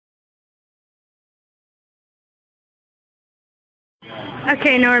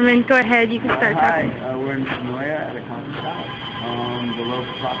Okay, Norman, go ahead. You can start talking. Hi, we're in Sonoya at a coffee shop, the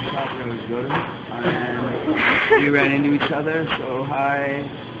local coffee shop that I always go to, and we ran into each other, so hi,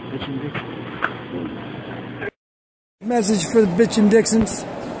 BitchinDixons. Message for the BitchinDixons.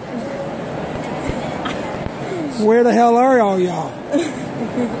 Where the hell are all y'all?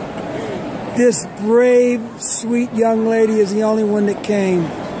 This brave, sweet young lady is the only one that came.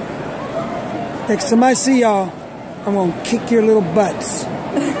 Next time I see y'all, I'm going to kick your little butts.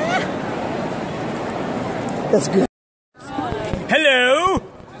 That's good. Hello!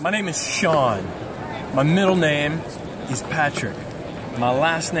 My name is Sean. My middle name is Patrick. My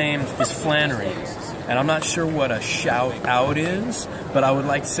last name is Flanery. And I'm not sure what a shout out is, but I would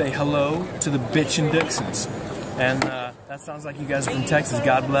like to say hello to the BitchinDixons. And that sounds like you guys are from Texas.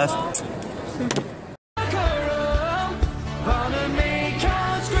 God bless.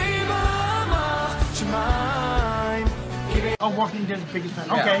 Oh, Walking Dead's biggest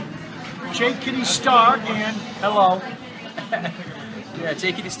fan. Okay. J. Kitty Star and hello. Yeah,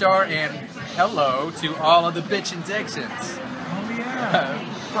 J. Kitty Star and hello to all of the BitchinDixons. Oh, yeah.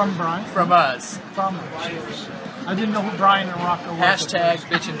 From Brian? From us. From us. I didn't know who Brian and Rocco were. Hashtag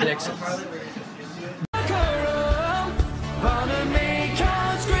BitchinDixons.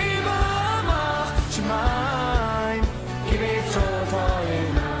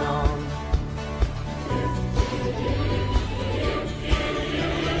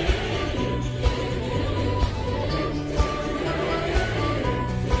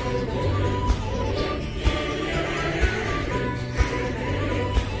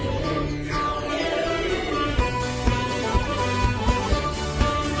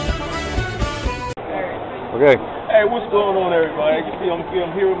 Okay. Hey, what's going on, everybody? You see, I'm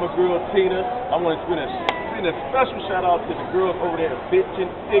here with my girl Tina. I want to send a special shout out to the girls over there at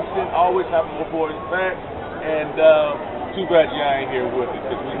BitchinDixons, always having my boys back. And too bad you ain't here with us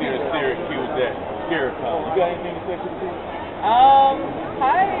because we're here in Syracuse at Syracuse. You got anything to say to the team?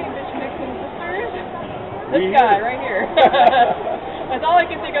 Hi, BitchinDixons sisters. This guy right here. That's all I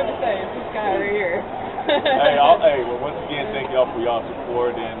can think of to say. Is this guy right here. Well, once again, thank y'all for y'all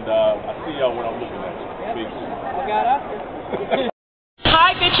support, and I see y'all when I'm looking at you. Yep. I got after.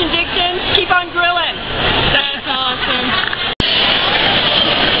 Hi, BitchinDixons. Keep on grilling. That's awesome.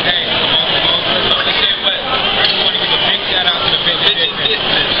 Hey, on the Kid West, I just want to give a big shout out to the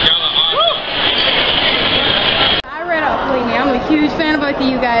BitchinDixons. Y'all are awesome. I read up Flanery. I'm a huge fan of both of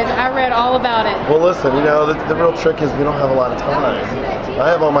you guys. I read all about it. Well, listen, you know, the real trick is we don't have a lot of time. I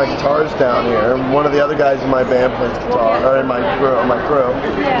have all my guitars down here. One of the other guys in my band plays guitar, or in my crew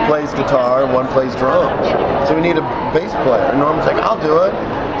plays guitar, and one plays drums. So we need a bass player. And Norman's like, I'll do it.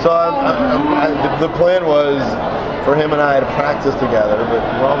 So the plan was for him and I to practice together, but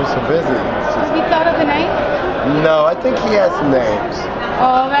we're always so busy. Have you thought of a name? No, I think he has some names.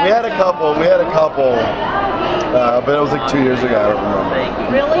 Oh, that's we had a couple, but it was like 2 years ago, I don't remember.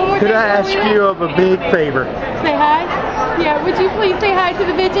 Really? Could I ask you of a big favor? Say hi? Yeah, would you please say hi to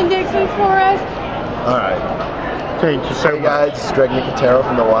the BitchinDixons for us? Alright. Thank you so much. Hey guys, this is Nicotero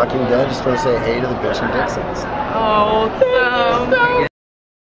from The Walking Dead. Just want to say hey to the BitchinDixons. Oh, so